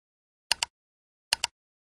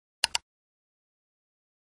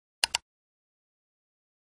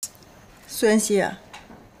苏妍希，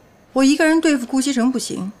我一个人对付顾西城不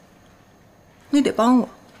行，你得帮我。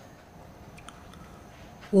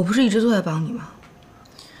我不是一直都在帮你吗？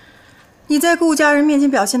你在顾家人面前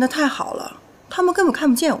表现得太好了，他们根本看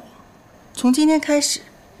不见我。从今天开始，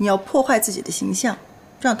你要破坏自己的形象，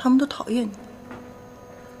让他们都讨厌你。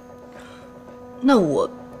那我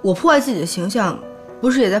破坏自己的形象，不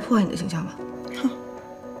是也在破坏你的形象吗？哼，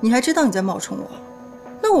你还知道你在冒充我？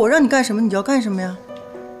那我让你干什么，你就要干什么呀？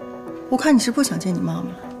我看你是不想见你妈妈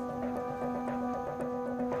了。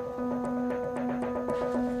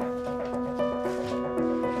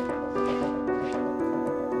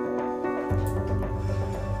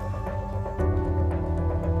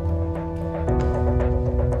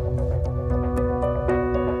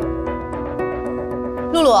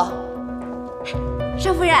露露，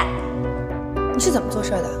少夫人，你是怎么做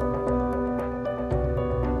事的？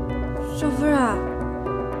少夫人，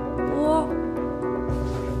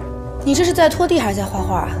你这是在拖地还是在画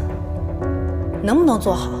画啊？能不能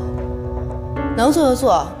做好？能做就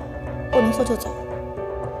做，不能做就走。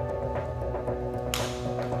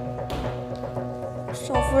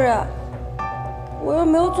少夫人，我又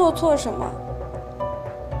没有做错什么，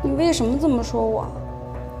你为什么这么说我？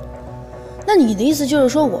那你的意思就是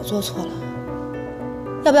说我做错了？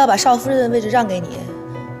要不要把少夫人的位置让给你，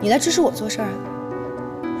你来支持我做事啊？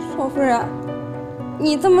少夫人，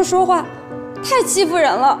你这么说话太欺负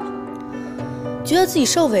人了。觉得自己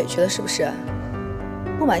受委屈了是不是？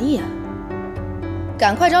不满意啊？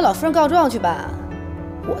赶快找老夫人告状去吧，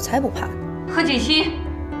我才不怕。何锦溪，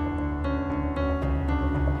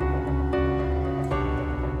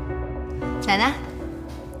奶奶，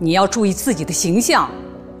你要注意自己的形象。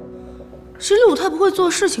是露露她不会做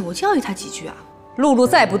事情，我教育她几句啊。露露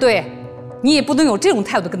再不对，你也不能有这种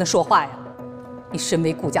态度跟她说话呀。你身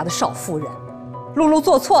为顾家的少夫人，露露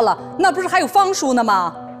做错了，那不是还有方叔呢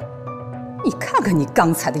吗？你看看你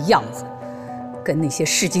刚才的样子，跟那些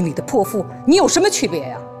市井里的泼妇，你有什么区别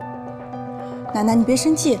呀？奶奶，你别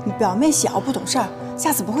生气，你表妹小不懂事儿，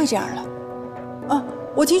下次不会这样了。啊，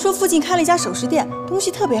我听说附近开了一家首饰店，东西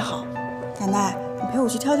特别好。奶奶，你陪我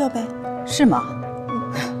去挑挑呗。是吗？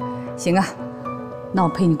行啊，那我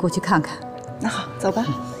陪你过去看看。那好，走吧。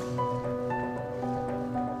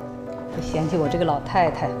不嫌弃我这个老太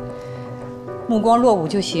太，目光落伍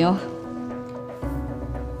就行。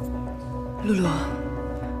露露，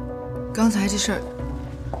刚才这事儿，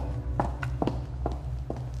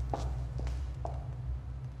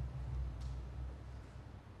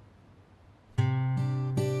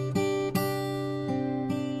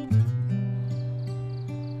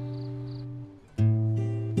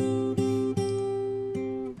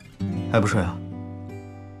还不睡啊？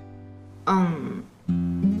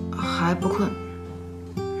还不困。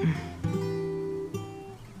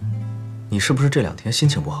你是不是这2天心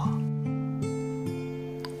情不好？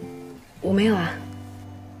我没有啊。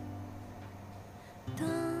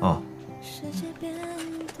哦。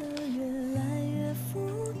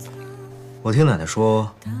我听奶奶说，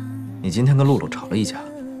你今天跟露露吵了一架。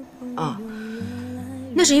啊，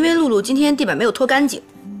那是因为露露今天地板没有拖干净。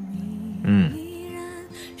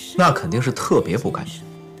那肯定是特别不干净。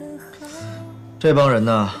这帮人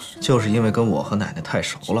呢，就是因为跟我和奶奶太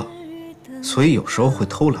熟了，所以有时候会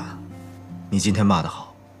偷懒。你今天骂得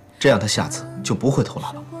好，这样他下次就不会偷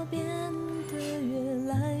懒了。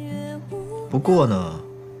不过呢，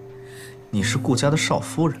你是顾家的少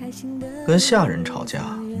夫人，跟下人吵架，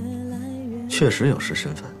确实有失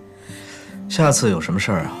身份。下次有什么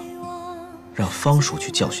事儿啊，让方叔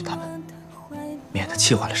去教训他们，免得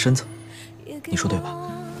气坏了身子。你说对吧？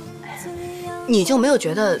你就没有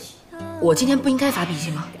觉得我今天不应该发脾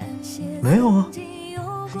气吗？没有啊，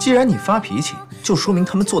既然你发脾气，就说明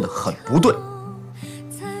他们做得很不对。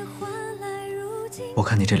我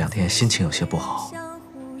看你这2天心情有些不好，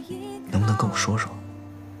能不能跟我说说？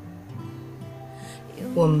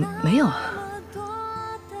我没有啊。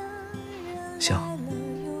行，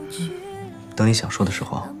等你想说的时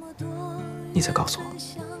候，你再告诉我。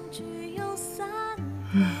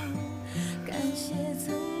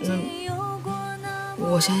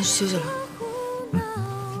我先休息了。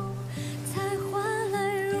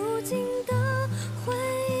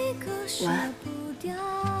晚安。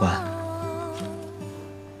晚安。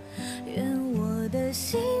愿我的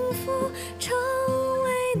幸福成为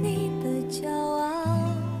你的骄傲，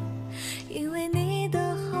因为你的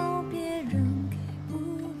好别人给不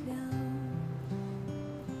了。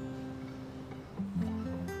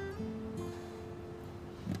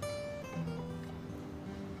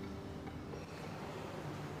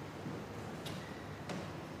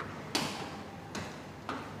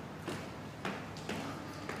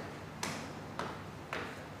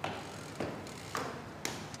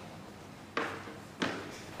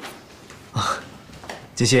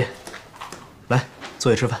锦溪，来，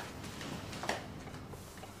坐下吃饭。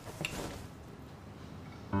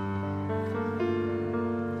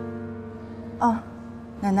哦，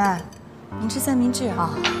奶奶，您吃三明治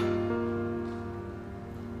啊？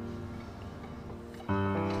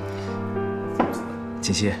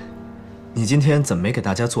锦溪，你今天怎么没给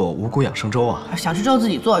大家做五谷养生粥啊？想吃粥自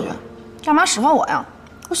己做去，干嘛使唤我呀？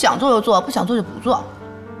我想做就做，不想做就不做。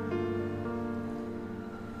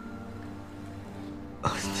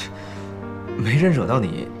没人惹到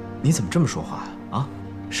你，你怎么这么说话呀？啊，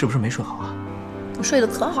是不是没睡好啊？我睡得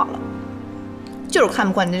可好了，就是看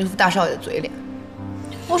不惯你那副大少爷的嘴脸。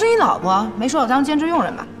我是你老婆，没说我当兼职佣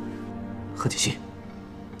人吧？何锦溪，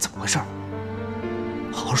怎么回事？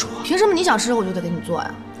好好说话。凭什么你想吃我就得给你做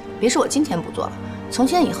呀？别说我今天不做了，从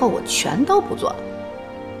今天以后我全都不做了。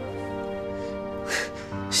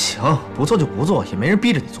行，不做就不做，也没人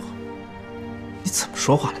逼着你做。你怎么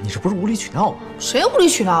说话了？你这不是无理取闹吗？谁无理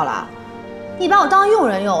取闹了？你把我当佣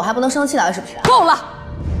人用，我还不能生气了是不是？够了！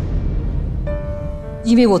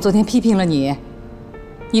因为我昨天批评了你，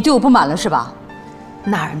你对我不满了是吧？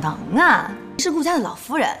哪能啊！您是顾家的老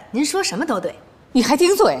夫人，您说什么都对。你还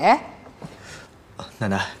顶嘴？奶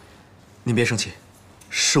奶，您别生气，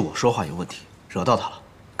是我说话有问题，惹到他了，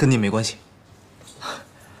跟您没关系。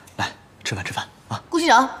来，吃饭吃饭啊！顾西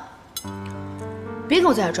城，别给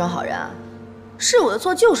我在这装好人啊！是我的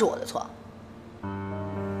错就是我的错。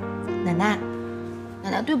奶奶，奶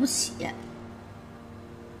奶对不起。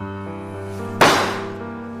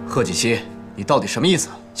贺锦溪，你到底什么意思？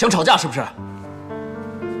想吵架是不是？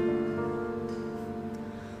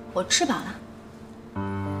我吃饱了。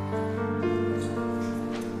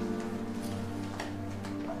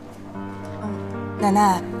奶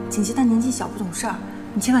奶，锦溪她年纪小不懂事儿，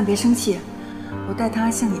你千万别生气，我代她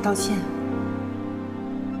向你道歉。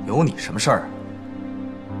有你什么事儿？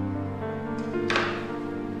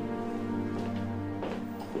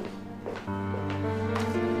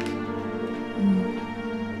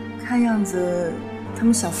看样子他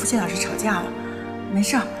们小夫妻俩是吵架了，没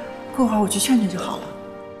事儿，过会儿我去劝劝就好了。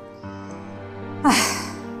唉，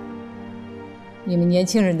你们年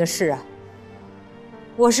轻人的事啊，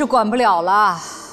我是管不了了。